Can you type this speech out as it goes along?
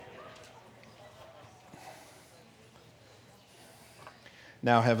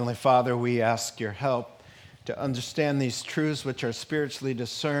Now, Heavenly Father, we ask your help to understand these truths which are spiritually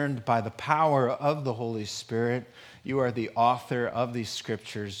discerned by the power of the Holy Spirit. You are the author of these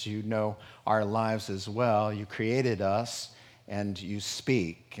scriptures. You know our lives as well. You created us and you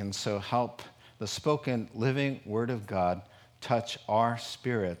speak. And so help the spoken, living word of God touch our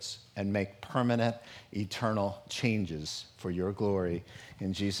spirits and make permanent, eternal changes for your glory.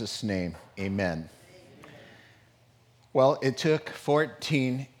 In Jesus' name, amen. Well, it took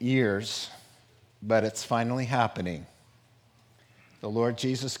 14 years, but it's finally happening. The Lord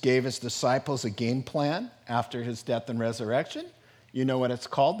Jesus gave his disciples a game plan after his death and resurrection. You know what it's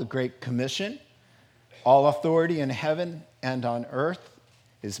called, the Great Commission. All authority in heaven and on earth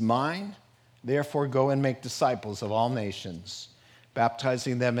is mine. Therefore, go and make disciples of all nations,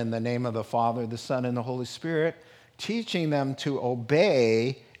 baptizing them in the name of the Father, the Son, and the Holy Spirit, teaching them to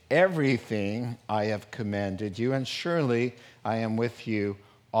obey everything I have commanded you, and surely I am with you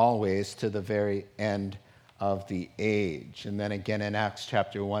always to the very end of the age. And then again in Acts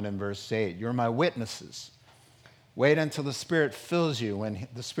chapter 1 and verse 8, you're my witnesses. Wait until the Spirit fills you. When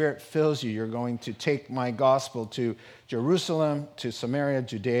the Spirit fills you, you're going to take my gospel to Jerusalem, to Samaria,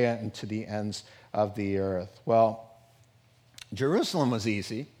 Judea, and to the ends of the earth. Well, Jerusalem was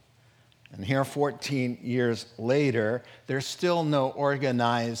easy. And here, 14 years later, there's still no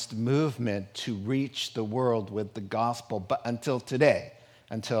organized movement to reach the world with the gospel, but until today,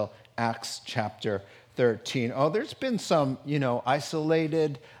 until Acts chapter 13. Oh, there's been some,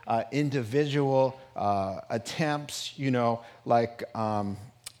 isolated individual attempts, like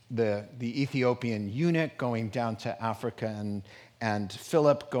the Ethiopian eunuch going down to Africa and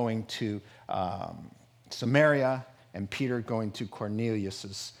Philip going to Samaria and Peter going to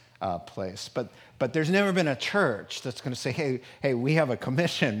Cornelius's place. But there's never been a church that's going to say, hey, we have a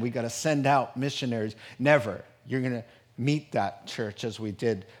commission. We got to send out missionaries. Never. You're going to meet that church as we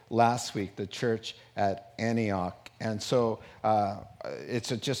did last week, the church at Antioch. And so it's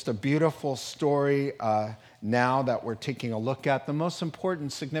just a beautiful story now that we're taking a look at the most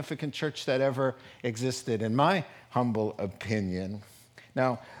important, significant church that ever existed, in my humble opinion.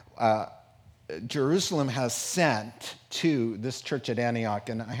 Now, Jerusalem has sent to this church at Antioch,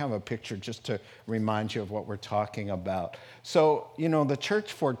 and I have a picture just to remind you of what we're talking about. So, the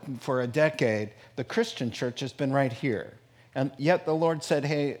church for a decade, the Christian church has been right here. And yet the Lord said,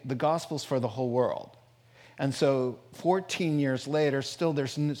 hey, the gospel's for the whole world. And so 14 years later,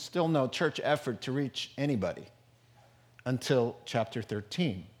 there's still no church effort to reach anybody until chapter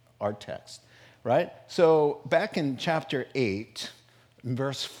 13, our text, right? So back in chapter 8,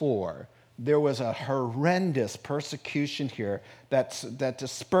 verse 4, there was a horrendous persecution here that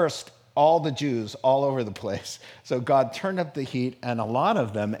dispersed all the Jews all over the place. So God turned up the heat, and a lot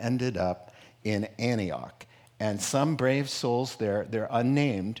of them ended up in Antioch. And some brave souls there, they're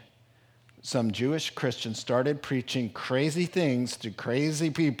unnamed, some Jewish Christians started preaching crazy things to crazy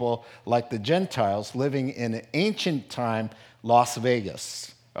people like the Gentiles living in ancient time Las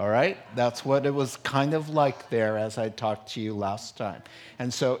Vegas. All right? That's what it was kind of like there as I talked to you last time.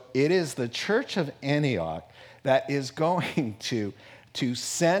 And so it is the church of Antioch that is going to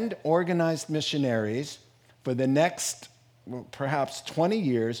send organized missionaries for the next perhaps 20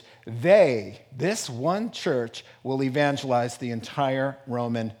 years. This one church, will evangelize the entire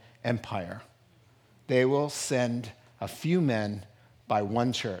Roman Empire. They will send a few men by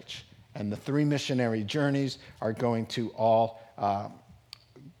one church. And the 3 missionary journeys are going to all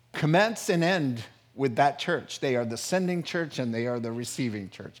commence and end with that church. They are the sending church and they are the receiving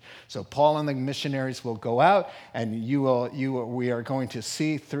church. So Paul and the missionaries will go out, and we are going to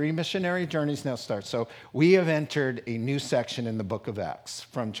see 3 missionary journeys now start. So we have entered a new section in the book of Acts.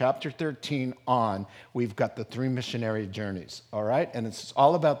 From chapter 13 on, we've got the 3 missionary journeys, all right? And it's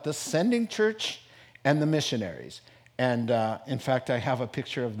all about the sending church and the missionaries. And in fact, I have a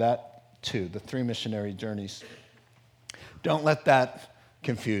picture of that too, the 3 missionary journeys. Don't let that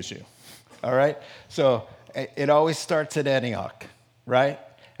confuse you, all right? So it always starts at Antioch, right?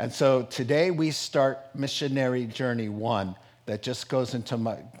 And so today we start missionary journey 1 that just goes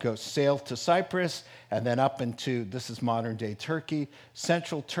sail to Cyprus and then up into, this is modern day Turkey,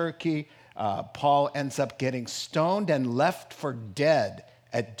 central Turkey. Paul ends up getting stoned and left for dead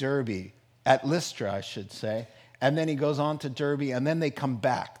at Lystra, I should say. And then he goes on to Derbe, and then they come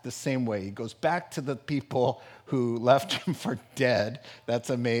back the same way. He goes back to the people who left him for dead.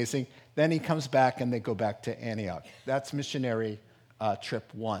 That's amazing. Then he comes back, and they go back to Antioch. That's missionary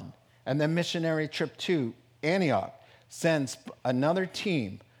trip 1. And then missionary trip 2, Antioch sends another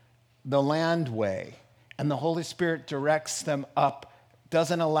team, the land way, and the Holy Spirit directs them up,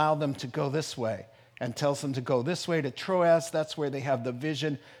 doesn't allow them to go this way. and tells them to go this way to Troas. That's where they have the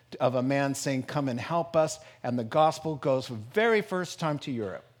vision of a man saying, come and help us. And the gospel goes for the very first time to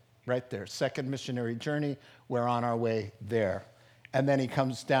Europe, right there. Second missionary journey. We're on our way there. And then he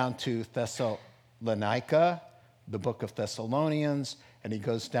comes down to Thessalonica, the book of Thessalonians, and he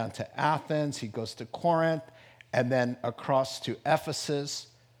goes down to Athens, he goes to Corinth, and then across to Ephesus,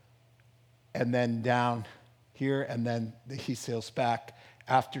 and then down here, and then he sails back.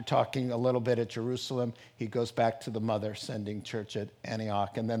 After talking a little bit at Jerusalem, he goes back to the mother sending church at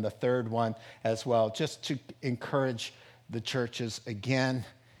Antioch. And then the third one as well, just to encourage the churches again.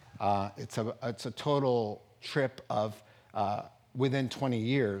 It's a total trip of, within 20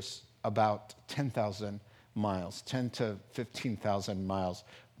 years, about 10,000 miles, 10 to 15,000 miles,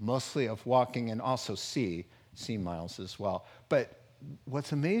 mostly of walking and also sea miles as well. But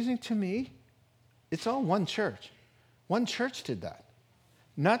what's amazing to me, it's all one church. One church did that.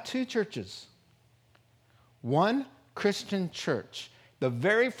 Not two churches. One Christian church. The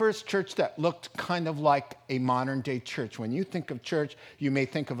very first church that looked kind of like a modern day church. When you think of church, you may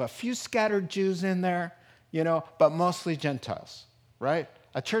think of a few scattered Jews in there, but mostly Gentiles, right?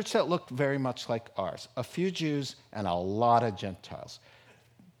 A church that looked very much like ours. A few Jews and a lot of Gentiles.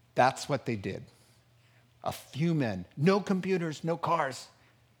 That's what they did. A few men. No computers, no cars.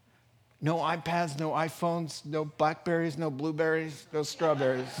 No iPads, no iPhones, no Blackberries, no blueberries, no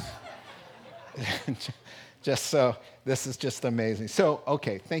strawberries. Just so, this is just amazing. So,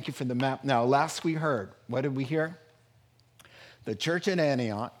 okay, thank you for the map. Now, last we heard, what did we hear? The church at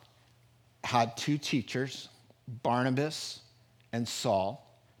Antioch had two teachers, Barnabas and Saul.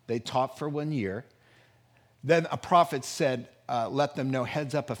 They taught for 1 year. Then a prophet said, let them know,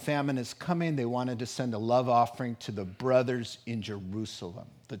 heads up, a famine is coming. They wanted to send a love offering to the brothers in Jerusalem,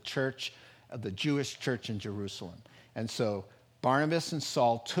 the church, the Jewish church in Jerusalem. And so Barnabas and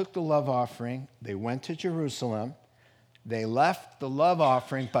Saul took the love offering. They went to Jerusalem. They left the love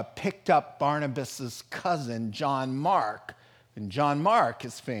offering, but picked up Barnabas's cousin, John Mark. And John Mark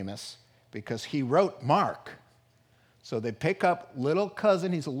is famous because he wrote Mark. So they pick up little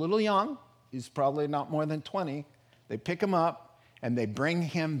cousin. He's a little young. He's probably not more than 20. They pick him up, and they bring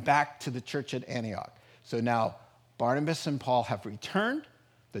him back to the church at Antioch. So now Barnabas and Paul have returned.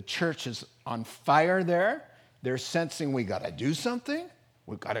 The church is on fire there. They're sensing we got to do something.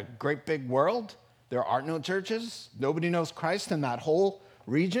 We've got a great big world. There are no churches. Nobody knows Christ in that whole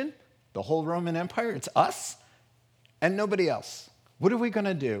region, the whole Roman Empire. It's us and nobody else. What are we going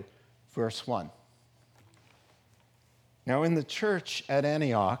to do? Verse 1. Now in the church at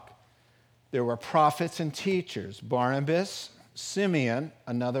Antioch, there were prophets and teachers. Barnabas, Simeon,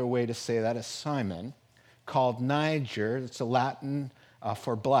 another way to say that is Simon, called Niger. It's a Latin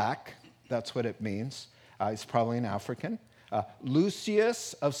for black. That's what it means. He's probably an African.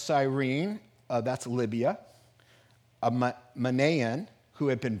 Lucius of Cyrene, that's Libya. A Manaen, who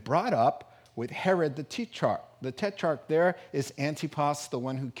had been brought up with Herod the Tetrarch. The Tetrarch there is Antipas, the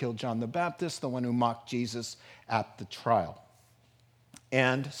one who killed John the Baptist, the one who mocked Jesus at the trial.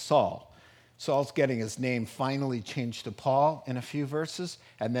 And Saul. Saul's getting his name finally changed to Paul in a few verses,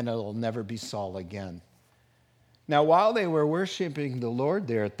 and then it'll never be Saul again. Now, while they were worshiping the Lord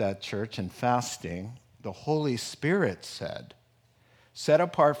there at that church and fasting, the Holy Spirit said, "Set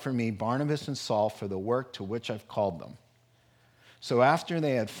apart for me Barnabas and Saul for the work to which I've called them." So after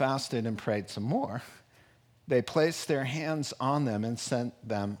they had fasted and prayed some more, they placed their hands on them and sent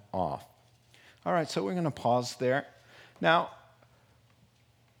them off. All right, so we're going to pause there. Now,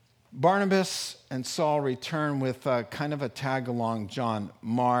 Barnabas and Saul return with kind of a tag-along John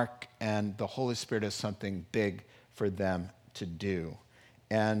Mark, and the Holy Spirit has something big for them to do.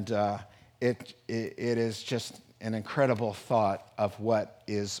 And it is just an incredible thought of what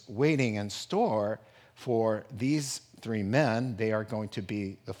is waiting in store for these three men. They are going to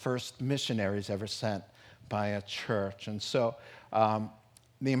be the first missionaries ever sent by a church. And so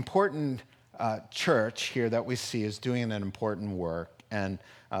the important church here that we see is doing an important work. And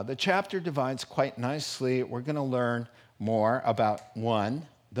the chapter divides quite nicely. We're going to learn more about, one,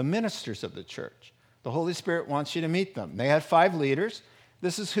 the ministers of the church. The Holy Spirit wants you to meet them. They had 5 leaders.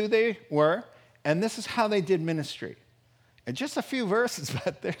 This is who they were, and this is how they did ministry. And just a few verses,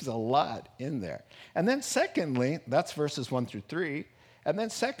 but there's a lot in there. And then secondly, that's verses 1 through 3. And then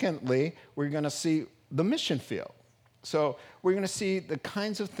secondly, we're going to see the mission field. So we're going to see the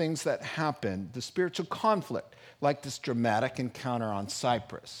kinds of things that happen, the spiritual conflict, like this dramatic encounter on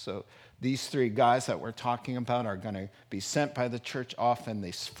Cyprus. So these three guys that we're talking about are going to be sent by the church off, and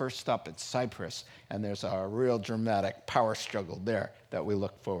they first stop at Cyprus, and there's a real dramatic power struggle there that we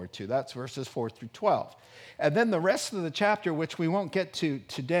look forward to. That's verses 4 through 12. And then the rest of the chapter, which we won't get to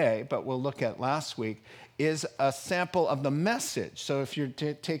today, but we'll look at last week, is a sample of the message. So if you're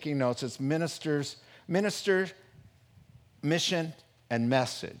taking notes, it's minister, mission, and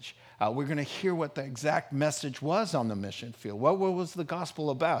message. We're going to hear what the exact message was on the mission field. What was the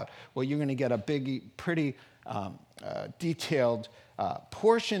gospel about? Well, you're going to get a pretty detailed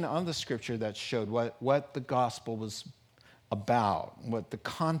portion of the scripture that showed what the gospel was about, what the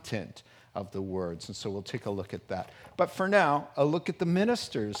content of the words. And so we'll take a look at that. But for now, a look at the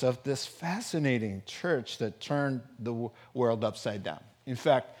ministers of this fascinating church that turned the world upside down. In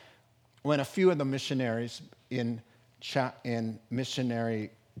fact, when a few of the missionaries in missionary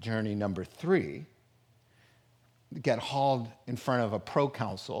journey number 3 get hauled in front of a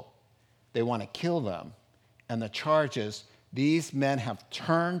proconsul, they want to kill them, and the charge is these men have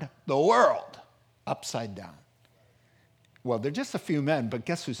turned the world upside down. Well, they're just a few men, but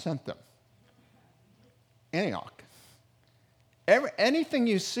guess who sent them? Antioch. Everything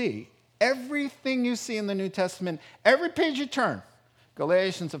you see in the New Testament, every page you turn,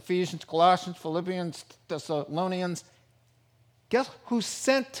 Galatians, Ephesians, Colossians, Philippians, Thessalonians, guess who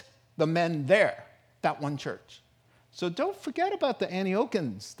sent the men there? That one church. So don't forget about the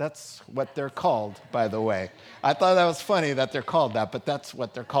Antiochans. That's what they're called, by the way. I thought that was funny that they're called that, but that's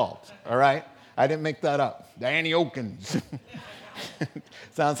what they're called, all right? I didn't make that up. The Antiochans.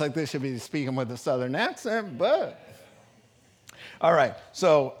 Sounds like they should be speaking with a southern accent, but... All right,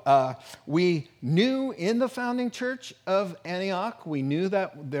 so we knew in the founding church of Antioch, we knew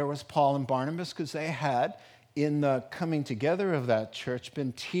that there was Paul and Barnabas because they had, in the coming together of that church,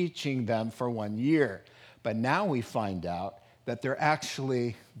 been teaching them for 1 year. But now we find out that they're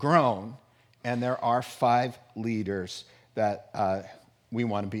actually grown, and there are 5 leaders that we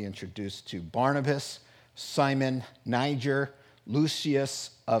want to be introduced to. Barnabas, Simon, Niger,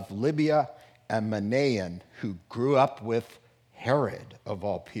 Lucius of Libya, and Manaen, who grew up with Herod, of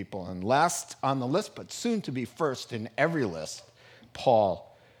all people. And last on the list, but soon to be first in every list,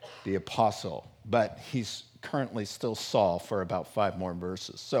 Paul, the apostle. But he's currently still Saul for about 5 more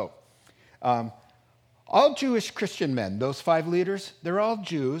verses. So, all Jewish Christian men, those 5 leaders, they're all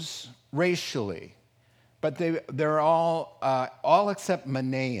Jews racially. But they're all except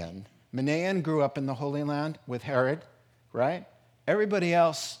Manaen. Manaen grew up in the Holy Land with Herod, right? Everybody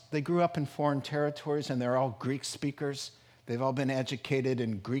else, they grew up in foreign territories, and they're all Greek speakers. They've all been educated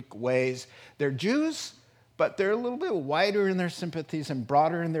in Greek ways. They're Jews, but they're a little bit wider in their sympathies and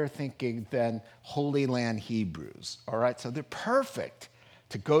broader in their thinking than Holy Land Hebrews, all right? So they're perfect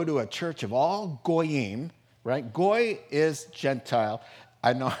to go to a church of all goyim, right? Goy is Gentile.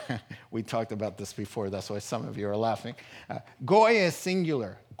 I know we talked about this before. That's why some of you are laughing. Goy is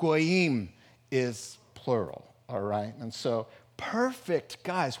singular. Goyim is plural, all right? And so perfect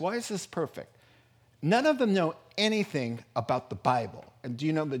guys. Why is this perfect? None of them know anything about the Bible. And do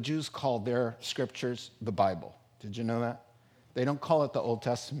you know the Jews call their scriptures the Bible? Did you know that? They don't call it the Old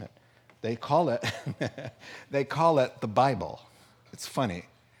Testament. They call it the Bible. It's funny.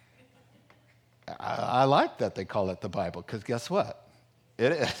 I like that they call it the Bible, because guess what?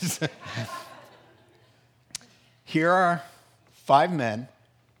 It is. Here are 5 men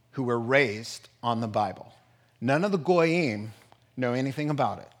who were raised on the Bible. None of the goyim know anything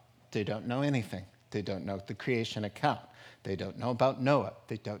about it. They don't know anything. They don't know the creation account. They don't know about Noah.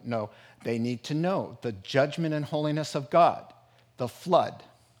 They don't know. They need to know the judgment and holiness of God, the flood,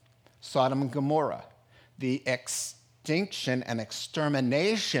 Sodom and Gomorrah, the extinction and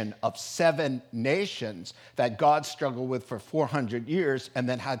extermination of 7 nations that God struggled with for 400 years and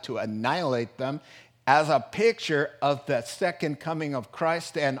then had to annihilate them as a picture of the second coming of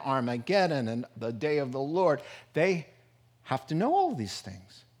Christ and Armageddon and the day of the Lord. They have to know all these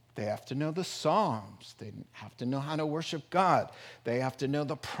things. They have to know the Psalms. They have to know how to worship God. They have to know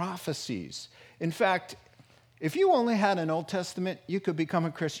the prophecies. In fact, if you only had an Old Testament, you could become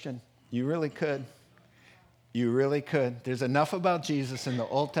a Christian. You really could. You really could. There's enough about Jesus in the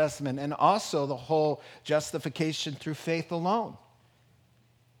Old Testament, and also the whole justification through faith alone.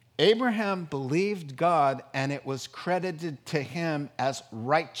 Abraham believed God, and it was credited to him as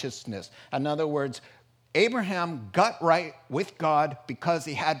righteousness. In other words, Abraham got right with God because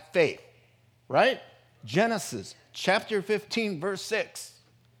he had faith, right? Genesis chapter 15, verse 6.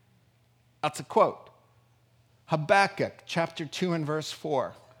 That's a quote. Habakkuk chapter 2 and verse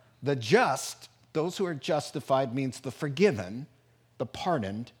 4. The just, those who are justified, means the forgiven, the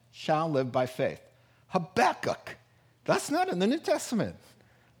pardoned, shall live by faith. Habakkuk. That's not in the New Testament,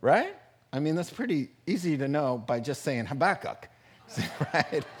 right? I mean, that's pretty easy to know by just saying Habakkuk,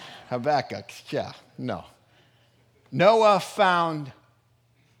 right? Habakkuk, yeah, no. Noah found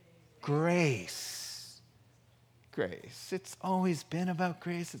grace. Grace. It's always been about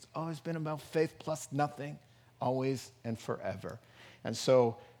grace. It's always been about faith plus nothing, always and forever. And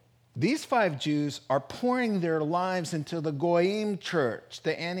so these 5 Jews are pouring their lives into the Goyim church,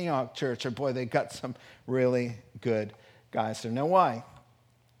 the Antioch church. Or boy, they got some really good guys there. Now, why?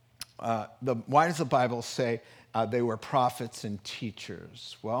 Why does the Bible say they were prophets and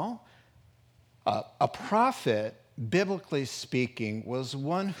teachers? Well, a prophet, biblically speaking, was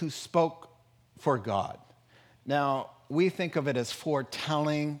one who spoke for God. Now, we think of it as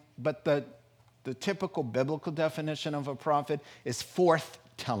foretelling, but the typical biblical definition of a prophet is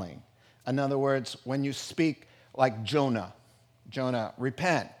forthtelling. In other words, when you speak like Jonah,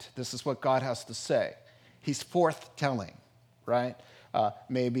 repent. This is what God has to say. He's forthtelling, right?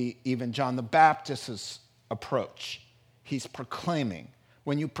 Maybe even John the Baptist's approach. He's proclaiming.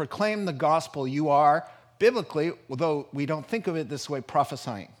 When you proclaim the gospel, you are, biblically, although we don't think of it this way,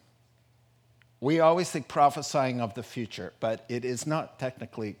 prophesying. We always think prophesying of the future, but it is not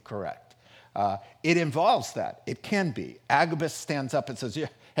technically correct. It involves that. It can be. Agabus stands up and says,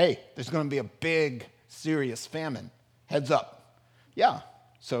 hey, there's going to be a big, serious famine. Heads up. Yeah,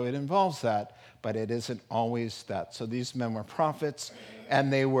 so it involves that, but it isn't always that. So these men were prophets,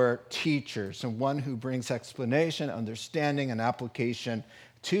 and they were teachers, and one who brings explanation, understanding, and application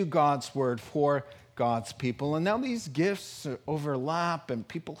to God's word for God's people. And now these gifts overlap, and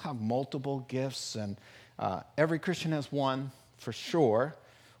people have multiple gifts, and every Christian has one for sure,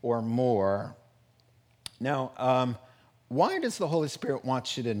 or more. Now, why does the Holy Spirit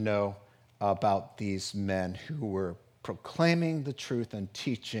want you to know about these men who were proclaiming the truth and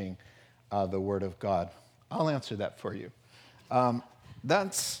teaching the Word of God? I'll answer that for you.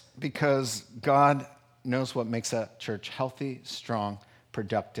 That's because God knows what makes a church healthy, strong,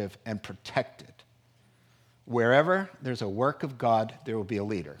 productive, and protected. Wherever there's a work of God, there will be a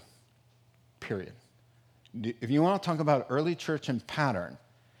leader, period. If you want to talk about early church and pattern,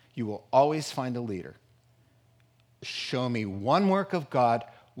 you will always find a leader. Show me one work of God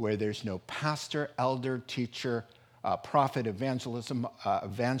where there's no pastor, elder, teacher, prophet, evangelist,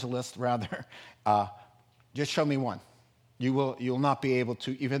 just show me one. You'll not be able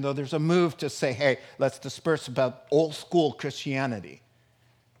to, even though there's a move to say, hey, let's disperse about old school Christianity.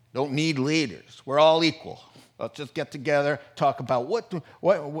 Don't need leaders. We're all equal. Let's just get together, talk about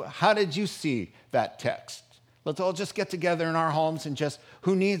how did you see that text? Let's all just get together in our homes and just,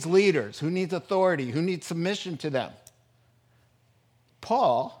 who needs leaders? Who needs authority? Who needs submission to them?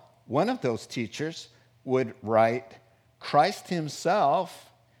 Paul, one of those teachers, would write, Christ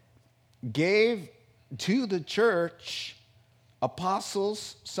himself gave to the church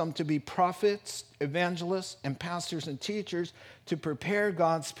apostles, some to be prophets, evangelists, and pastors and teachers to prepare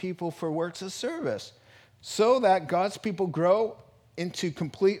God's people for works of service so that God's people grow into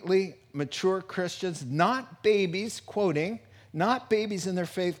completely mature Christians, not babies, quoting, not babies in their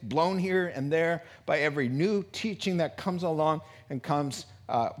faith blown here and there by every new teaching that comes along and comes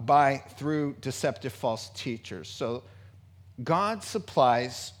through deceptive false teachers. So God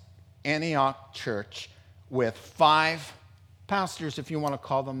supplies Antioch Church with 5 pastors, if you want to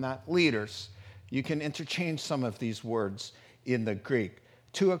call them that, leaders. You can interchange some of these words in the Greek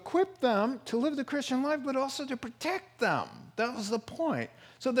to equip them to live the Christian life, but also to protect them. That was the point.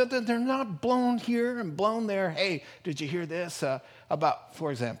 So that they're not blown here and blown there. Hey, did you hear this about,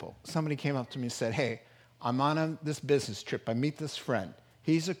 for example, somebody came up to me and said, hey, I'm on this business trip. I meet this friend.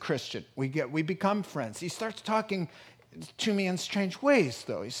 He's a Christian. We become friends. He starts talking to me in strange ways,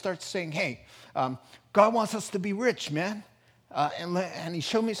 though. He starts saying, hey, God wants us to be rich, man. And he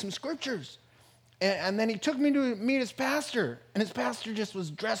showed me some scriptures. And then he took me to meet his pastor. And his pastor just was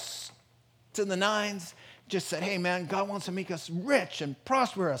dressed to the nines, just said, hey, man, God wants to make us rich and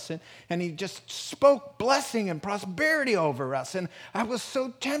prosperous. And he just spoke blessing and prosperity over us. And I was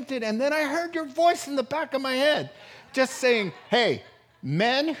so tempted. And then I heard your voice in the back of my head just saying, hey,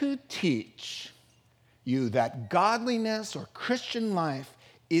 men who teach you that godliness or Christian life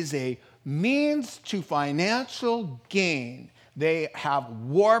is a means to financial gain, they have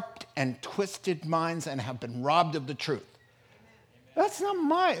warped and twisted minds and have been robbed of the truth. That's not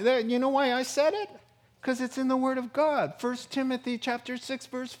you know why I said it? Because it's in the Word of God. 1 Timothy chapter 6,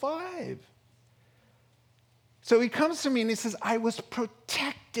 verse 5. So he comes to me and he says, I was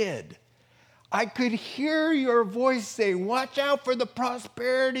protected. I could hear your voice say, watch out for the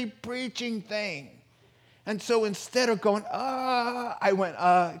prosperity preaching thing. And so instead of going, I went,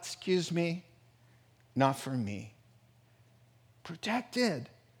 excuse me, not for me. Protected.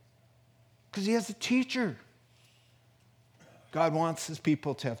 Because he has a teacher. God wants his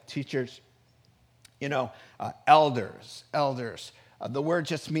people to have teachers. Elders. The word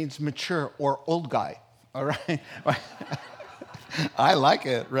just means mature or old guy. All right? I like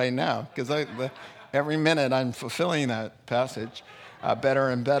it right now because every minute I'm fulfilling that passage better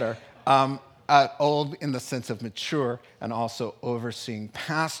and better. Old in the sense of mature and also overseeing.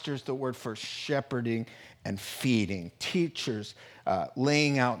 Pastors, the word for shepherding and feeding. Teachers,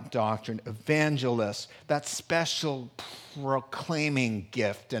 laying out doctrine. Evangelists, that special proclaiming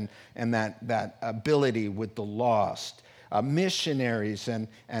gift and that ability with the lost. Missionaries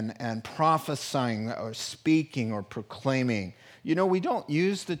and prophesying or speaking or proclaiming. We don't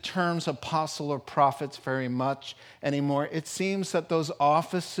use the terms apostle or prophets very much anymore. It seems that those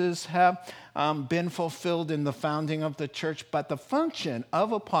offices have been fulfilled in the founding of the church, but the function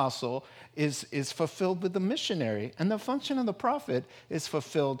of apostle is fulfilled with the missionary, and the function of the prophet is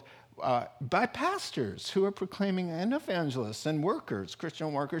fulfilled by pastors who are proclaiming, and evangelists and workers,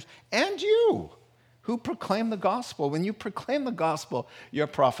 Christian workers, and you who proclaim the gospel. When you proclaim the gospel, you're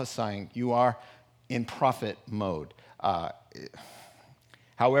prophesying. You are in prophet mode.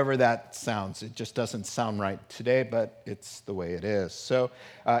 However that sounds, it just doesn't sound right today, but it's the way it is. So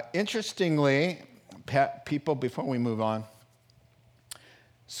interestingly, people, before we move on,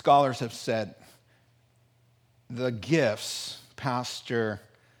 scholars have said the gifts, pastor,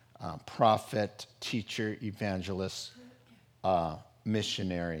 prophet, teacher, evangelist,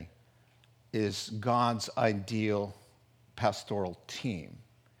 missionary, is God's ideal pastoral team.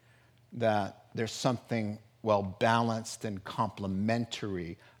 That there's something well-balanced and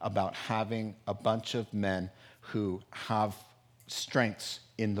complementary about having a bunch of men who have strengths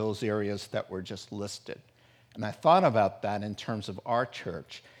in those areas that were just listed. And I thought about that in terms of our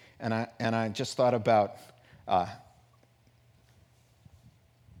church, and I just thought about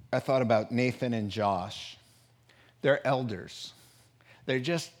Nathan and Josh. They're elders.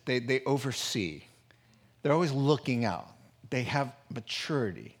 They oversee. They're always looking out. They have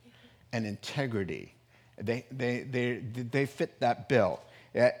maturity and integrity. They fit that bill.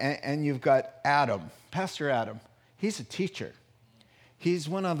 And you've got Adam, Pastor Adam. He's a teacher. He's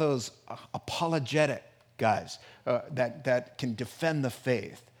one of those apologetic guys that can defend the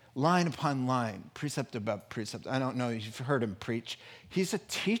faith, line upon line, precept about precept. I don't know if you've heard him preach. He's a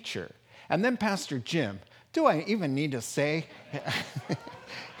teacher. And then Pastor Jim. Do I even need to say?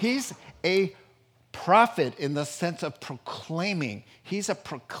 He's a prophet in the sense of proclaiming. He's a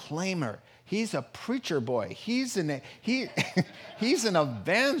proclaimer. He's a preacher boy. He's an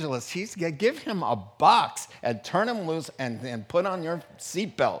evangelist. Give him a box and turn him loose and put on your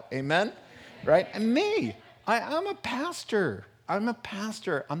seatbelt. Amen? Right? And me, I'm a pastor. I'm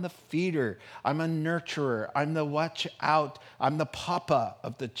the feeder. I'm a nurturer. I'm the watch out. I'm the papa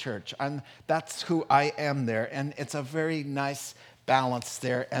of the church. That's who I am there. And it's a very nice balance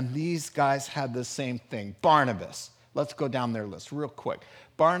there. And these guys had the same thing. Barnabas. Let's go down their list real quick.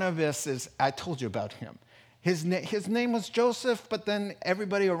 Barnabas I told you about him. His name was Joseph, but then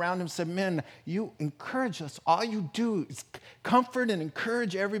everybody around him said, man, you encourage us. All you do is comfort and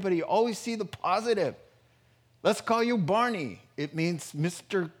encourage everybody. You always see the positive. Let's call you Barney. It means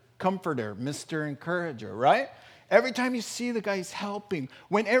Mr. Comforter, Mr. Encourager, right? Every time you see the guy, he's helping.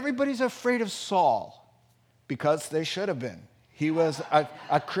 When everybody's afraid of Saul, because they should have been. He was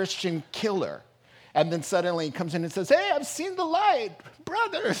a Christian killer. And then suddenly he comes in and says, hey, I've seen the light,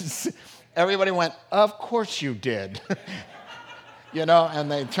 brothers. Everybody went, of course you did.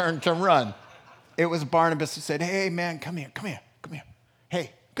 And they turned to run. It was Barnabas who said, hey, man, come here.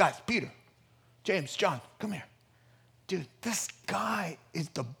 Hey, guys, Peter, James, John, come here. Dude, this guy is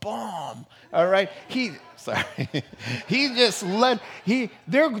the bomb, all right? They're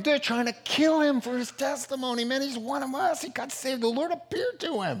trying to kill him for his testimony. Man, he's one of us. He got saved. The Lord appeared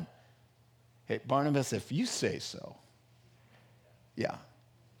to him. Hey, Barnabas, if you say so. Yeah.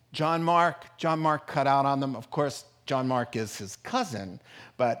 John Mark cut out on them. Of course, John Mark is his cousin,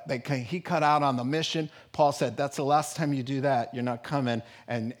 but he cut out on the mission. Paul said, that's the last time you do that. You're not coming.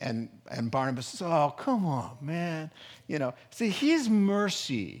 And Barnabas says, oh, come on, man. See, he's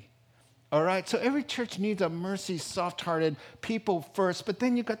mercy. All right? So every church needs a mercy, soft-hearted people first. But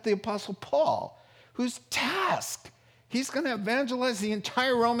then you've got the Apostle Paul, who's tasked. He's going to evangelize the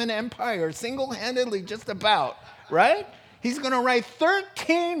entire Roman Empire single-handedly, just about, right? He's going to write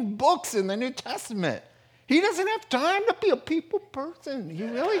 13 books in the New Testament. He doesn't have time to be a people person. He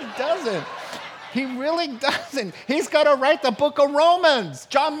really doesn't. He's got to write the book of Romans.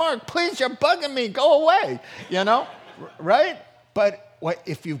 John Mark, please, you're bugging me. Go away, right? But what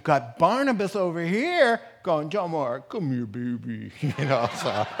if you've got Barnabas over here going, John Mark, come here, baby.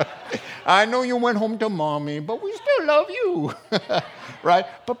 So I know you went home to mommy, but we still love you. Right?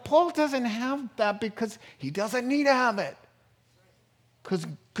 But Paul doesn't have that because he doesn't need to have it.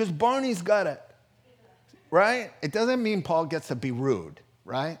 Because Barney's got it. Right? It doesn't mean Paul gets to be rude,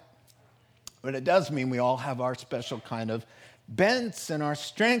 right? But it does mean we all have our special kind of bents and our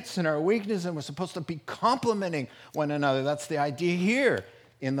strengths and our weaknesses, and we're supposed to be complementing one another. That's the idea here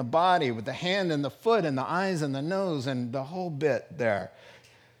in the body, with the hand and the foot and the eyes and the nose and the whole bit there.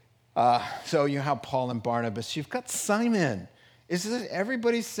 So you have Paul and Barnabas. You've got Simon.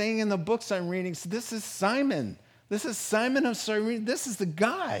 Everybody's saying in the books I'm reading, so this is Simon. This is Simon of Cyrene. This is the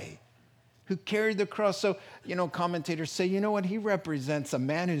guy who carried the cross. So, commentators say, you know what? He represents a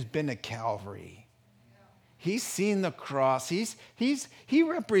man who's been to Calvary. He's seen the cross. He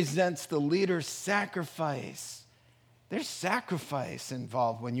represents the leader's sacrifice. There's sacrifice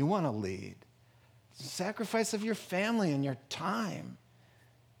involved when you want to lead. Sacrifice of your family and your time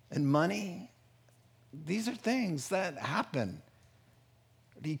and money. These are things that happen.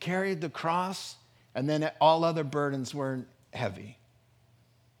 He carried the cross, and then all other burdens weren't heavy.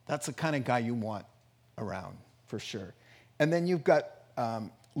 That's the kind of guy you want around, for sure. And then you've got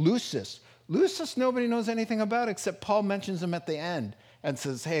Lucius. Lucius, nobody knows anything about except Paul mentions him at the end and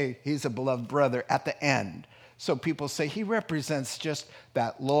says, hey, he's a beloved brother at the end. So people say he represents just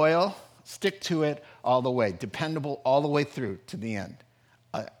that loyal, stick to it all the way, dependable all the way through to the end.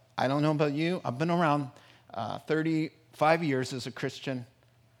 I don't know about you. I've been around 35 years as a Christian.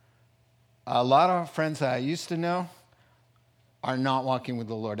 A lot of friends that I used to know are not walking with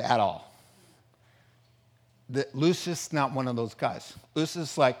the Lord at all. Lucius, not one of those guys.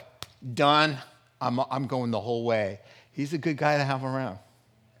 Lucius, like, done, I'm going the whole way. He's a good guy to have around,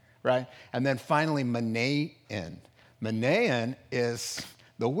 right? And then finally, Manaen. Manaen is,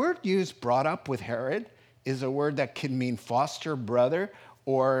 the word used, brought up with Herod, is a word that can mean foster brother,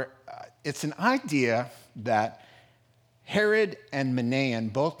 or it's an idea that Herod and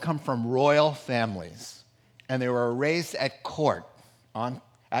Manaen both come from royal families, and they were raised at court,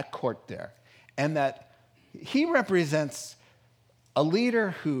 at court there, and that he represents a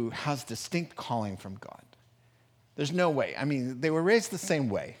leader who has distinct calling from God. There's no way. I mean, they were raised the same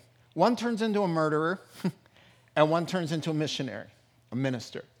way. One turns into a murderer, and one turns into a missionary, a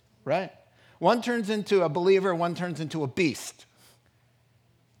minister, right? One turns into a believer, one turns into a beast,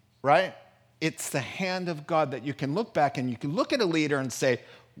 right? It's the hand of God that you can look back and you can look at a leader and say,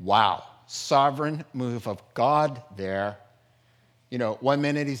 wow, sovereign move of God there. 1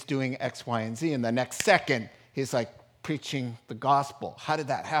 minute he's doing X, Y, and Z, and the next second he's like, preaching the gospel. How did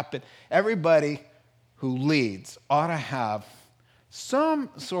that happen? Everybody who leads ought to have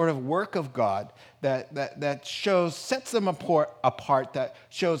some sort of work of God that sets them apart, that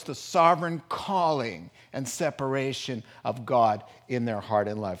shows the sovereign calling and separation of God in their heart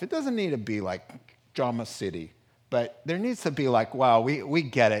and life. It doesn't need to be like Drama City, but there needs to be like, wow, we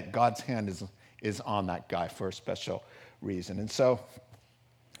get it. God's hand is on that guy for a special reason. And so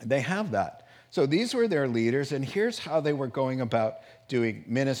they have that. So these were their leaders, and here's how they were going about doing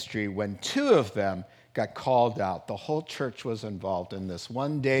ministry when two of them got called out. The whole church was involved in this.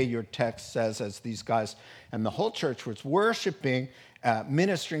 One day, your text says, as these guys and the whole church was worshiping,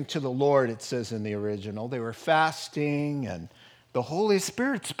 ministering to the Lord, it says in the original, they were fasting, and the Holy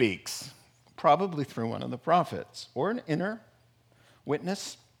Spirit speaks, probably through one of the prophets or an inner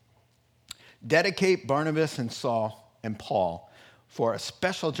witness. Dedicate Barnabas and Saul and Paul for a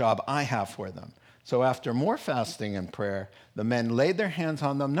special job I have for them. So after more fasting and prayer, the men laid their hands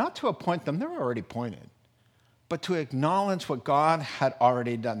on them, not to appoint them, they were already appointed, but to acknowledge what God had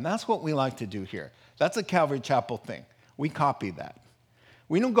already done. That's what we like to do here. That's a Calvary Chapel thing. We copy that.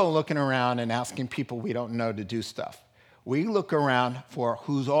 We don't go looking around and asking people we don't know to do stuff. We look around for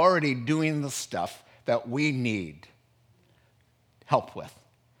who's already doing the stuff that we need help with.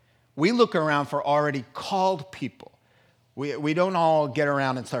 We look around for already called people. We don't all get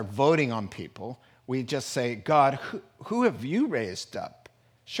around and start voting on people. We just say, God, who have you raised up?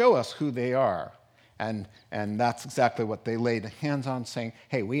 Show us who they are. And that's exactly what they laid hands on, saying,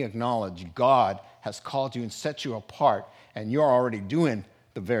 hey, we acknowledge God has called you and set you apart, and you're already doing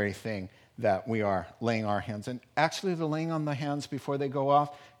the very thing that we are laying our hands. And actually, the laying on the hands before they go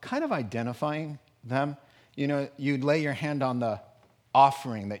off, kind of identifying them. You'd lay your hand on the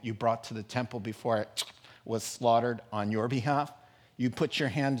offering that you brought to the temple before it was slaughtered on your behalf. You put your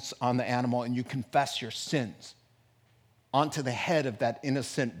hands on the animal and you confess your sins onto the head of that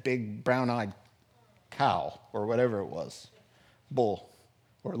innocent, big, brown-eyed cow or whatever it was, bull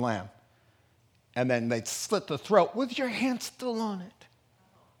or lamb. And then they'd slit the throat with your hand still on it.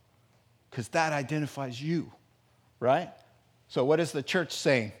 because that identifies you, right? So what is the church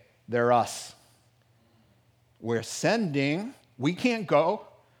saying? They're us. We're sending. We can't go.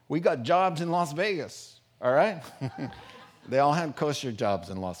 We got jobs in Las Vegas, all right? They all had kosher jobs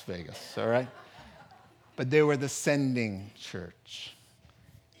in Las Vegas, all right? But they were the sending church,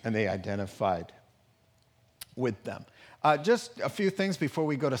 and they identified with them. Just a few things before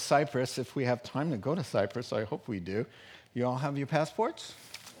we go to Cyprus, if we have time to go to Cyprus. I hope we do. You all have your passports?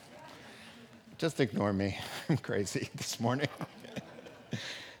 Just ignore me. I'm crazy this morning.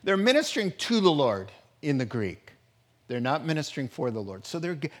 They're ministering to the Lord in the Greek. They're not ministering for the Lord. So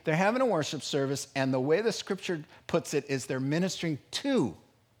they're having a worship service, and the way the scripture puts it is they're ministering to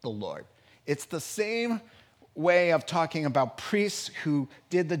the Lord. It's the same way of talking about priests who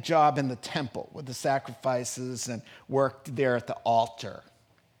did the job in the temple with the sacrifices and worked there at the altar.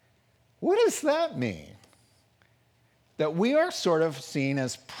 What does that mean? That we are sort of seen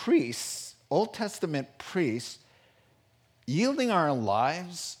as priests, Old Testament priests, yielding our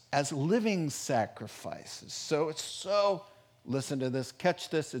lives as living sacrifices. So listen to this, catch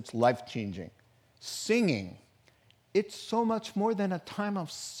this, it's life-changing. Singing, it's so much more than a time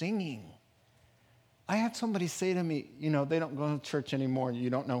of singing. I had somebody say to me, they don't go to church anymore. You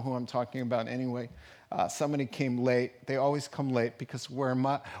don't know who I'm talking about anyway. Somebody came late. They always come late because we're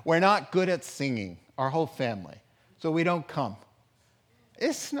not good at singing, our whole family. So we don't come.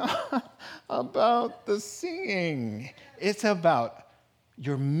 It's not about the singing. It's about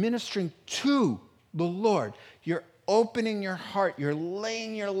you're ministering to the Lord. You're opening your heart. You're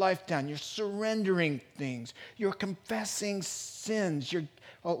laying your life down. You're surrendering things. You're confessing sins. You're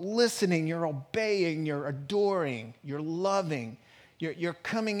listening. You're obeying. You're adoring. You're loving. You're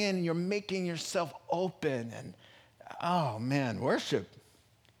coming in and you're making yourself open. And, oh, man, worship.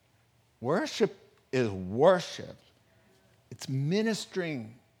 Worship is worship. It's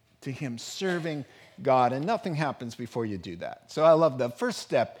ministering to him, serving God, and nothing happens before you do that. So I love the first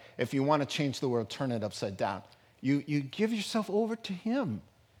step. If you want to change the world, turn it upside down. You give yourself over to him.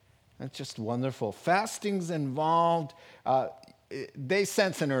 That's just wonderful. Fasting's involved. They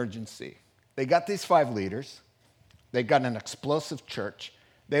sense an urgency. They got these 5 leaders. They got an explosive church.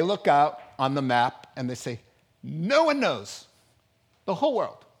 They look out on the map and they say, no one knows. The whole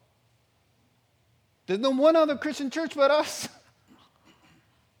world. There's no one other Christian church but us.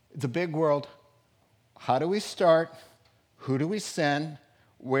 It's a big world. How do we start? Who do we send?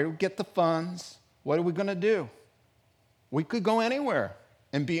 Where do we get the funds? What are we going to do? We could go anywhere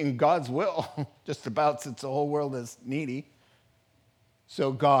and be in God's will, just about, since the whole world is needy.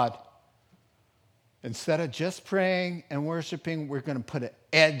 So God, instead of just praying and worshiping, we're going to put an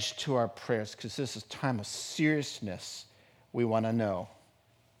edge to our prayers because this is a time of seriousness. We want to know.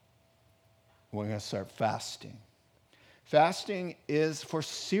 We're going to start fasting. Fasting is for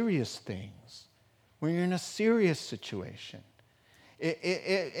serious things. When you're in a serious situation.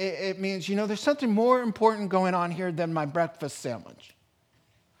 It means, there's something more important going on here than my breakfast sandwich.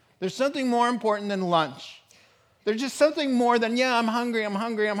 There's something more important than lunch. There's just something more than, I'm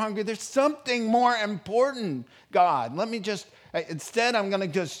hungry. There's something more important, God. Instead, I'm going to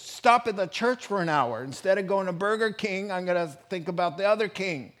just stop at the church for an hour. Instead of going to Burger King, I'm going to think about the other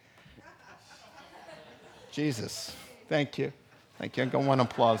king. Jesus, thank you. I got one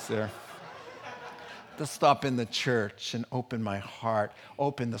applause there. To stop in the church and open my heart,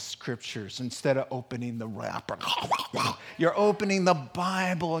 open the scriptures instead of opening the wrapper. You're opening the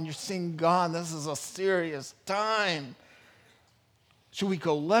Bible and you're saying, God, this is a serious time. Should we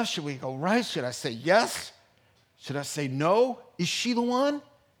go left? Should we go right? Should I say yes? Should I say no? Is she the one?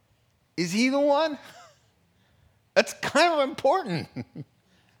 Is he the one? That's kind of important.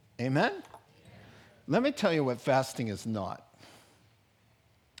 Amen? Let me tell you what fasting is not.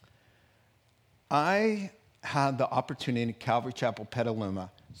 I had the opportunity in Calvary Chapel, Petaluma.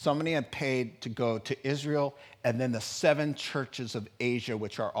 Somebody had paid to go to Israel and then the 7 churches of Asia,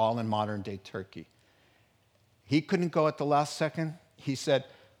 which are all in modern-day Turkey. He couldn't go at the last second. He said,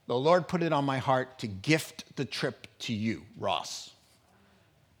 the Lord put it on my heart to gift the trip to you, Ross.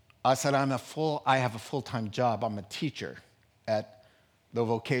 I said, I have a full-time job. I'm a teacher at the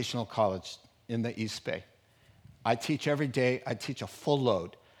vocational college in the East Bay. I teach every day. I teach a full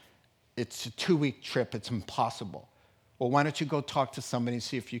load. It's a 2-week trip. It's impossible. Well, why don't you go talk to somebody and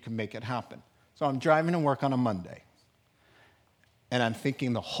see if you can make it happen? So I'm driving to work on a Monday. And I'm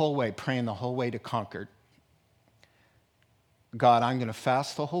thinking the whole way, praying the whole way to Concord. God, I'm going to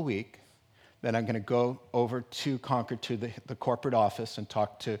fast the whole week. Then I'm going to go over to Concord to the corporate office and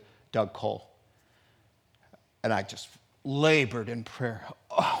talk to Doug Cole. And I just labored in prayer.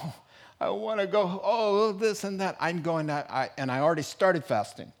 Oh, I want to go, this and that. I'm going to, and I already started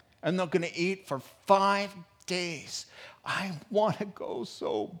fasting. and they're going to eat for 5 days. I want to go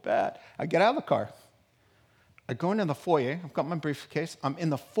so bad. I get out of the car. I go into the foyer. I've got my briefcase. I'm in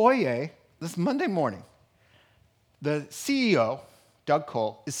the foyer. This is Monday morning. The CEO, Doug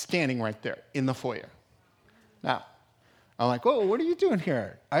Cole, is standing right there in the foyer. Now, I'm like, oh, what are you doing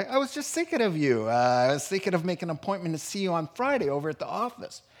here? I was just thinking of you. I was thinking of making an appointment to see you on Friday over at the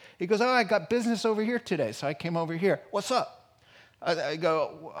office. He goes, oh, I got business over here today, so I came over here. What's up? I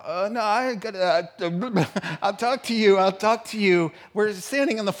go, no, I'll talk to you. I'll talk to you. We're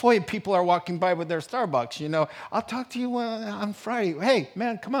standing in the foyer. People are walking by with their Starbucks, you know. I'll talk to you on Friday. Hey,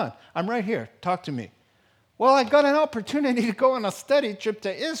 man, come on. I'm right here. Talk to me. Well, I got an opportunity to go on a study trip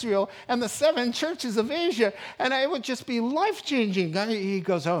to Israel and the 7 churches of Asia, and it would just be life-changing. He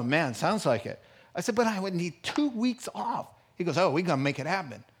goes, oh, man, sounds like it. I said, but I would need 2 weeks off. He goes, oh, we're going to make it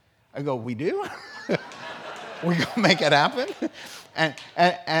happen. I go, we do? We're going to make it happen? And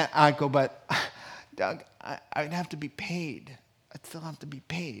I go, but, Doug, I'd have to be paid. I'd still have to be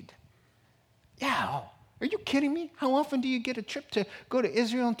paid. Yeah. Are you kidding me? How often do you get a trip to go to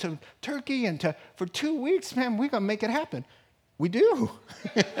Israel and to Turkey and for 2 weeks? Man, we're going to make it happen. We do.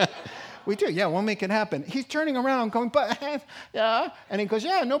 We do. Yeah, we'll make it happen. He's turning around going, but, yeah. And he goes,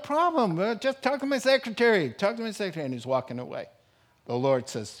 yeah, no problem. Just talk to my secretary. Talk to my secretary. And he's walking away. The Lord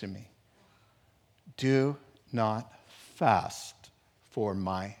says to me, do not fast for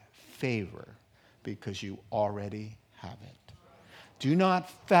my favor because you already have it. Do not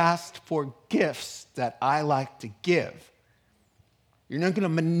fast for gifts that I like to give. You're not going to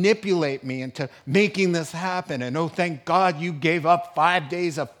manipulate me into making this happen. And oh, thank God you gave up 5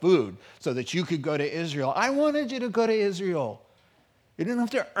 days of food so that you could go to Israel. I wanted you to go to Israel. You didn't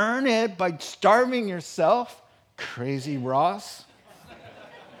have to earn it by starving yourself. Crazy Ross.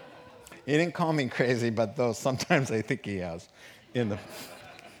 He didn't call me crazy, but though sometimes I think he has. Did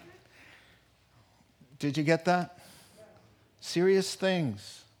you get that? Serious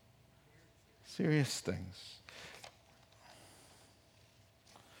things. Serious things.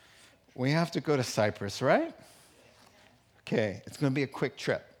 We have to go to Cyprus, right? Okay, it's going to be a quick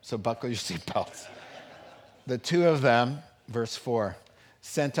trip, so buckle your seatbelts. The 2 of them, verse 4,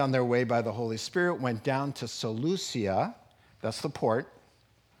 sent on their way by the Holy Spirit, went down to Seleucia, that's the port,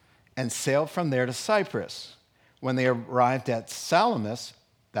 and sailed from there to Cyprus. When they arrived at Salamis,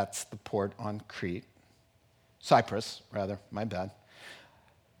 that's the port on Crete, Cyprus, rather, my bad.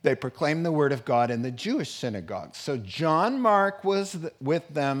 They proclaimed the word of God in the Jewish synagogues. So John Mark was with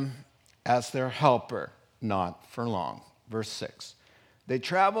them as their helper, not for long. Verse 6. They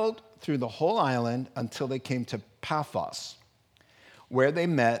traveled through the whole island until they came to Paphos, where they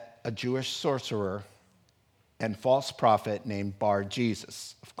met a Jewish sorcerer and false prophet named Bar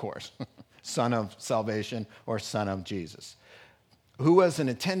Jesus, of course, son of salvation or son of Jesus, who was an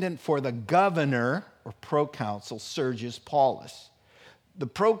attendant for the governor or proconsul Sergius Paulus. The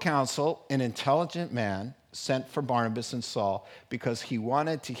proconsul, an intelligent man, sent for Barnabas and Saul because he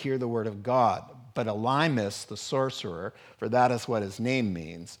wanted to hear the word of God. But Elymas, the sorcerer, for that is what his name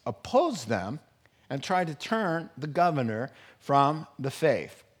means, opposed them and tried to turn the governor from the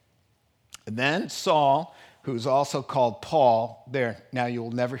faith. And then Saul, who's also called Paul, now you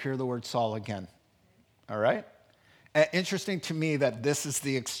will never hear the word Saul again. All right? Interesting to me that this is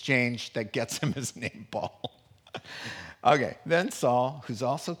the exchange that gets him his name, Paul. Okay, then Saul, who's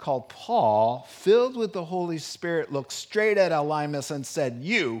also called Paul, filled with the Holy Spirit, looked straight at Elymas and said,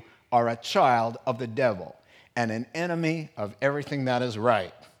 you are a child of the devil and an enemy of everything that is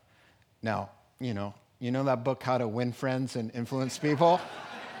right. Now, you know that book, How to Win Friends and Influence People?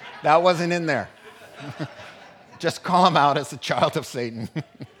 That wasn't in there. Just call him out as a child of Satan.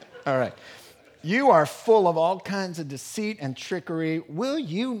 All right. You are full of all kinds of deceit and trickery. Will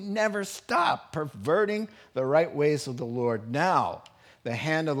you never stop perverting the right ways of the Lord? Now, the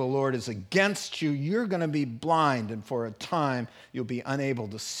hand of the Lord is against you. You're going to be blind, and for a time, you'll be unable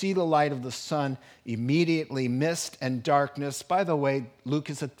to see the light of the sun. Immediately, mist and darkness. By the way, Luke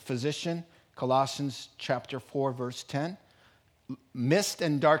is a physician. Colossians chapter 4, verse 10. Mist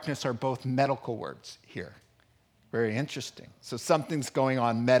and darkness are both medical words here. Very interesting. So something's going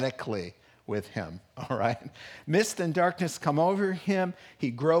on medically with him, all right? Mist and darkness come over him.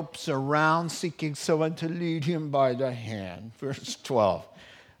 He gropes around seeking someone to lead him by the hand. Verse 12.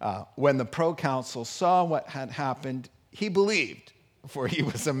 When the proconsul saw what had happened, he believed, for he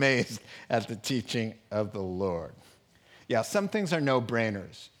was amazed at the teaching of the Lord. Yeah, some things are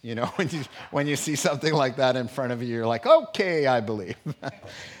no-brainers. You know, when you see something like that in front of you, you're like, okay, I believe.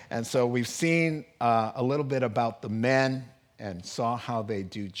 And so we've seen a little bit about the men and saw how they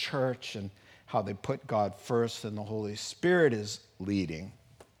do church and how they put God first and the Holy Spirit is leading.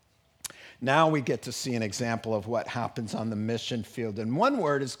 Now we get to see an example of what happens on the mission field. And one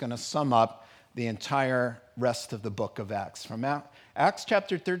word is going to sum up the entire rest of the book of Acts. From Acts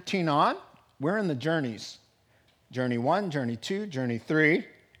chapter 13 on, we're in the journeys. Journey 1, Journey 2, Journey 3,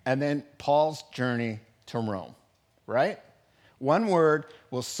 and then Paul's journey to Rome, right? One word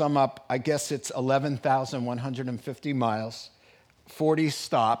will sum up, I guess it's 11,150 miles, 40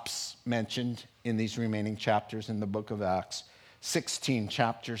 stops mentioned in these remaining chapters in the book of Acts, 16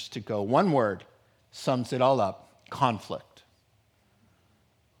 chapters to go. One word sums it all up: conflict.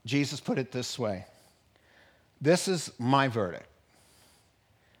 Jesus put it this way: "This is my verdict.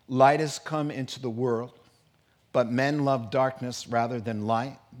 Light has come into the world, but men love darkness rather than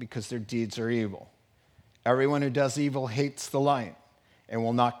light because their deeds are evil. Everyone who does evil hates the light and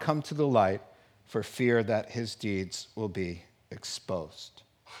will not come to the light for fear that his deeds will be exposed."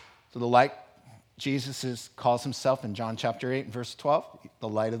 So the light, Jesus calls himself in John chapter 8 and verse 12, the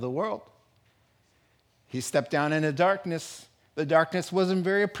light of the world. He stepped down into darkness. The darkness wasn't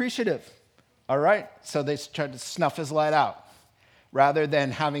very appreciative. All right, so they tried to snuff his light out. Rather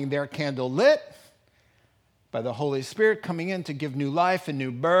than having their candle lit by the Holy Spirit coming in to give new life and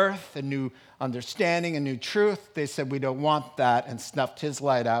new birth and new understanding and new truth, they said, we don't want that, and snuffed his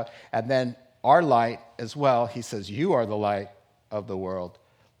light out. And then our light as well, he says, you are the light of the world.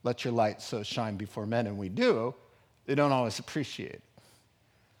 Let your light so shine before men. And we do. They don't always appreciate it.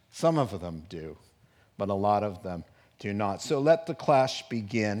 Some of them do, but a lot of them do not. So let the clash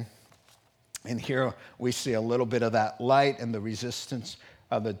begin. And here we see a little bit of that light and the resistance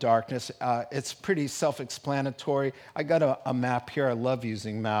of the darkness. It's pretty self-explanatory. I got a map here. I love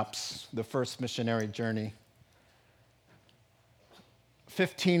using maps. The first missionary journey.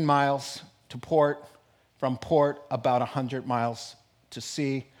 15 miles to port. From port, about 100 miles to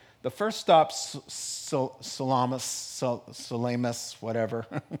sea. The first stop, Salamis, whatever.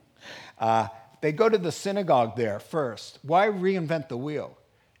 They go to the synagogue there first. Why reinvent the wheel?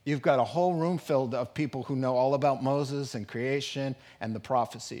 You've got a whole room filled of people who know all about Moses and creation and the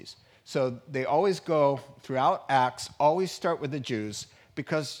prophecies. So they always go throughout Acts, always start with the Jews,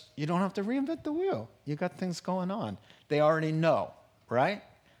 because you don't have to reinvent the wheel. You got things going on. They already know, right?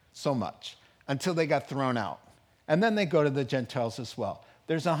 So much, until they got thrown out. And then they go to the Gentiles as well.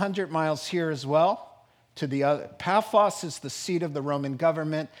 There's 100 miles here as well to the other. Paphos is the seat of the Roman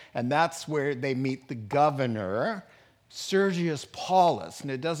government, and that's where they meet the governor, Sergius Paulus.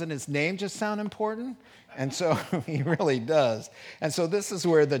 And doesn't his name just sound important? And so he really does. And so this is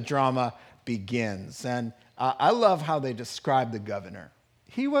where the drama begins. And I love how they describe the governor.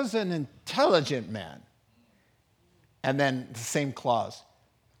 He was an intelligent man. And then the same clause,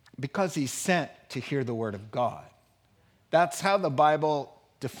 because he's sent to hear the word of God. That's how the Bible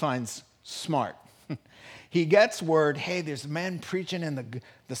defines smart. He gets word, hey, there's men preaching in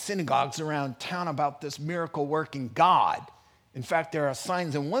the synagogues around town about this miracle-working God. In fact, there are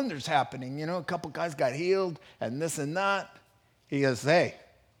signs and wonders happening. You know, a couple guys got healed and this and that. He goes, hey,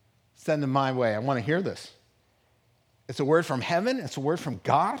 send them my way. I want to hear this. It's a word from heaven. It's a word from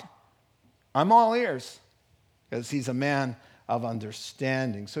God. I'm all ears, because he's a man of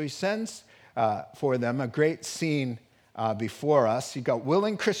understanding. So he sends for them a great scene before us. You got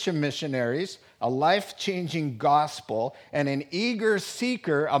willing Christian missionaries, a life-changing gospel, and an eager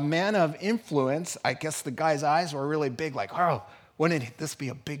seeker, a man of influence. I guess the guy's eyes were really big, like, oh, wouldn't this be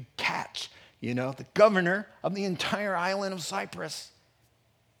a big catch? You know, the governor of the entire island of Cyprus.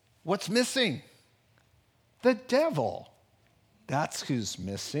 What's missing? The devil. That's who's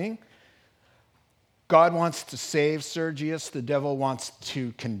missing. God wants to save Sergius. The devil wants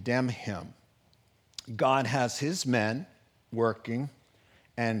to condemn him. God has his men working,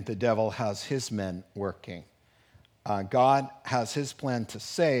 and the devil has his men working. God has his plan to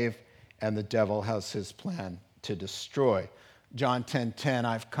save, and the devil has his plan to destroy. John 10:10,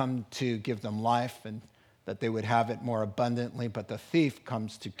 I've come to give them life, and that they would have it more abundantly, but the thief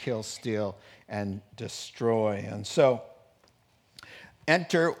comes to kill, steal, and destroy. And so,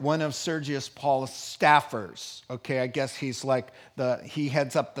 enter one of Sergius Paulus' staffers. Okay, I guess he's like he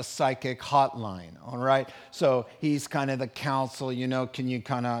heads up the psychic hotline, all right? So he's kind of the counsel, you know,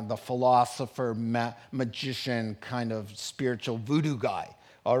 the philosopher, magician, kind of spiritual voodoo guy,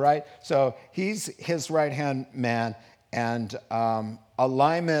 all right? So he's his right-hand man, and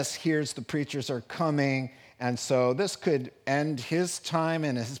Elymas hears the preachers are coming, and so this could end his time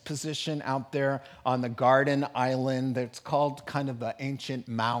and his position out there on the Garden Island that's called kind of the ancient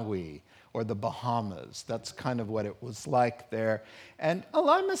Maui or the Bahamas. That's kind of what it was like there. And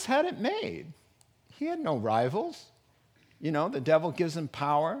Elymas had it made. He had no rivals. You know, the devil gives him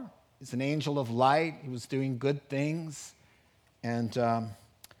power. He's an angel of light. He was doing good things. And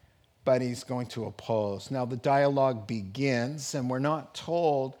but he's going to oppose. Now, the dialogue begins, and we're not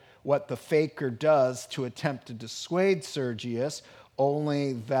told what the faker does to attempt to dissuade Sergius,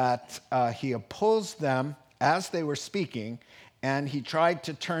 only that he opposed them as they were speaking, and he tried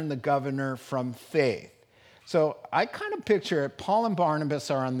to turn the governor from faith. So I kind of picture it. Paul and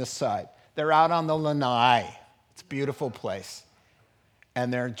Barnabas are on this side. They're out on the lanai. It's a beautiful place.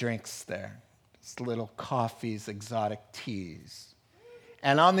 And there are drinks there. It's little coffees, exotic teas.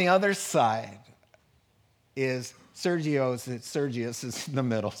 And on the other side is Sergius is in the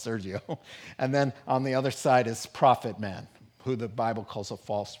middle, Sergio. And then on the other side is prophet man, who the Bible calls a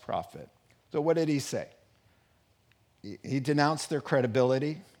false prophet. So what did he say? He denounced their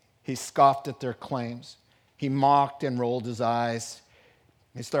credibility. He scoffed at their claims. He mocked and rolled his eyes.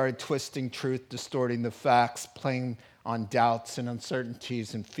 He started twisting truth, distorting the facts, playing on doubts and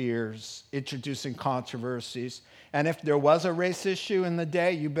uncertainties and fears, introducing controversies. And if there was a race issue in the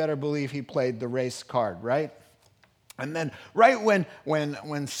day, you better believe he played the race card, right? And then right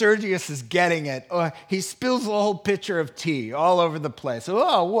when Sergius is getting it, he spills a whole pitcher of tea all over the place.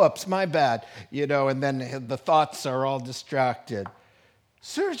 Oh, whoops, my bad. And then the thoughts are all distracted.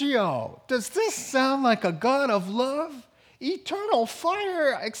 Sergio, does this sound like a God of love? Eternal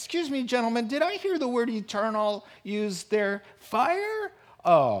fire. Excuse me, gentlemen, did I hear the word eternal used there? Fire?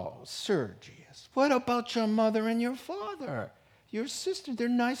 Oh, Sergius, what about your mother and your father? Your sister, they're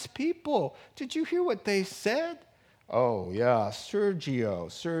nice people. Did you hear what they said? Oh, yeah,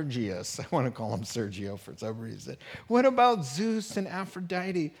 Sergius. I want to call him Sergio for some reason. What about Zeus and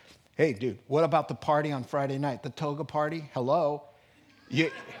Aphrodite? Hey, dude, what about the party on Friday night, the toga party? Hello?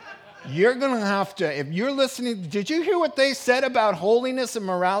 You're going to have to, if you're listening, did you hear what they said about holiness and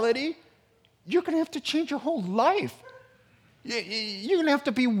morality? You're going to have to change your whole life. You're going to have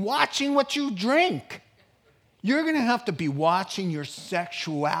to be watching what you drink. You're going to have to be watching your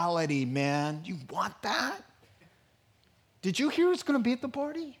sexuality, man. You want that? Did you hear who's going to be at the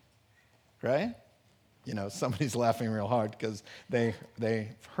party? Right? Somebody's laughing real hard because they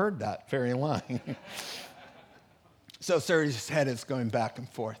heard that very line. So Sergius' head is going back and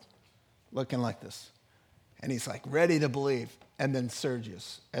forth, looking like this. And he's like ready to believe. And then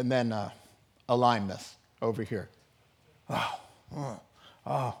Sergius, and then Elymas over here. Oh.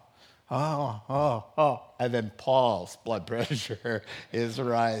 And then Paul's blood pressure is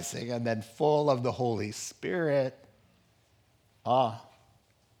rising. And then full of the Holy Spirit.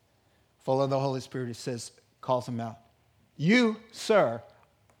 Full of the Holy Spirit, he says, calls him out. You, sir,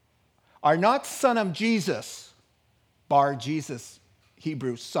 are not son of Jesus. Bar Jesus,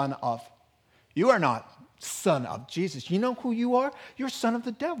 Hebrew, son of. You are not son of Jesus. You know who you are? You're son of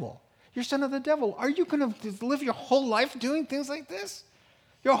the devil. You're son of the devil. Are you going to live your whole life doing things like this?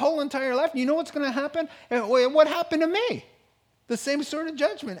 Your whole entire life? You know what's going to happen? What happened to me? The same sort of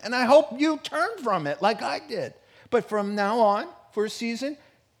judgment. And I hope you turn from it like I did. But from now on, for a season,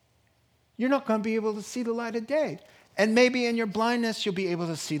 you're not going to be able to see the light of day. And maybe in your blindness, you'll be able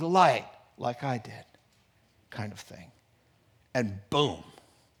to see the light like I did, kind of thing. And boom.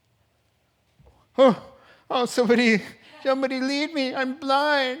 Oh, somebody lead me. I'm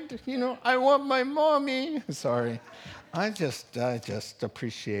blind. I want my mommy. Sorry. I just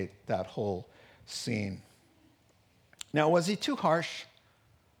appreciate that whole scene. Now, was he too harsh?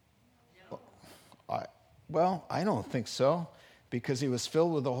 Well, I don't think so, because he was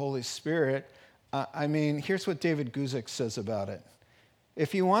filled with the Holy Spirit. Here's what David Guzik says about it.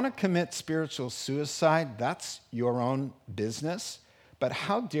 If you want to commit spiritual suicide, that's your own business. But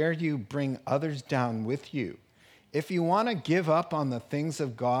how dare you bring others down with you? If you want to give up on the things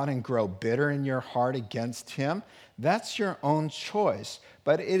of God and grow bitter in your heart against him, that's your own choice.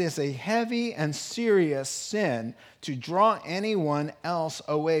 But it is a heavy and serious sin to draw anyone else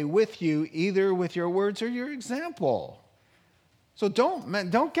away with you, either with your words or your example. So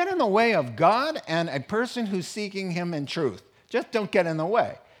don't get in the way of God and a person who's seeking him in truth. Just don't get in the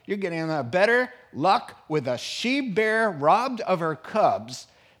way. You're getting in better luck with a she-bear robbed of her cubs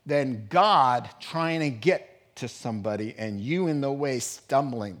than God trying to get to somebody and you in the way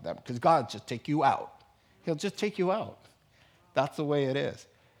stumbling them. Because God will just take you out. He'll just take you out. That's the way it is.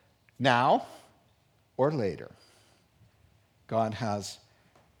 Now or later, God has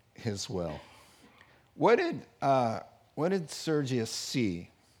his will. What did Sergius see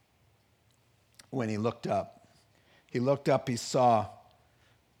when he looked up? He looked up, he saw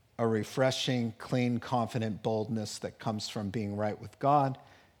a refreshing, clean, confident boldness that comes from being right with God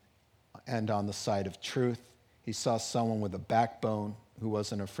and on the side of truth. He saw someone with a backbone who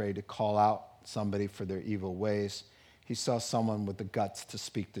wasn't afraid to call out somebody for their evil ways. He saw someone with the guts to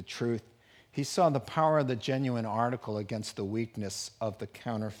speak the truth. He saw the power of the genuine article against the weakness of the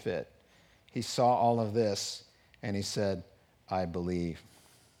counterfeit. He saw all of this, and he said, I believe.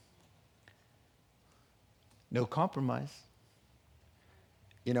 No compromise.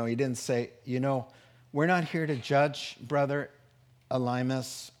 He didn't say, we're not here to judge, Brother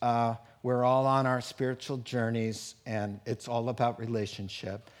Elymas. We're all on our spiritual journeys, and it's all about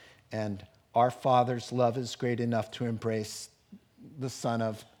relationship. And our Father's love is great enough to embrace the Son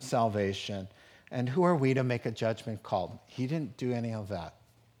of salvation. And who are we to make a judgment call? He didn't do any of that.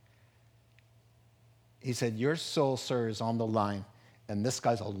 He said, your soul, sir, is on the line, and this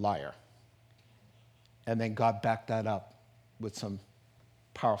guy's a liar. And then God backed that up with some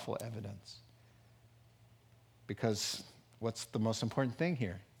powerful evidence. Because what's the most important thing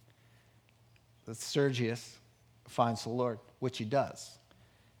here? That Sergius finds the Lord, which he does.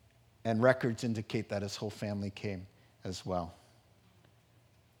 And records indicate that his whole family came as well.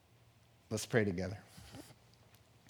 Let's pray together.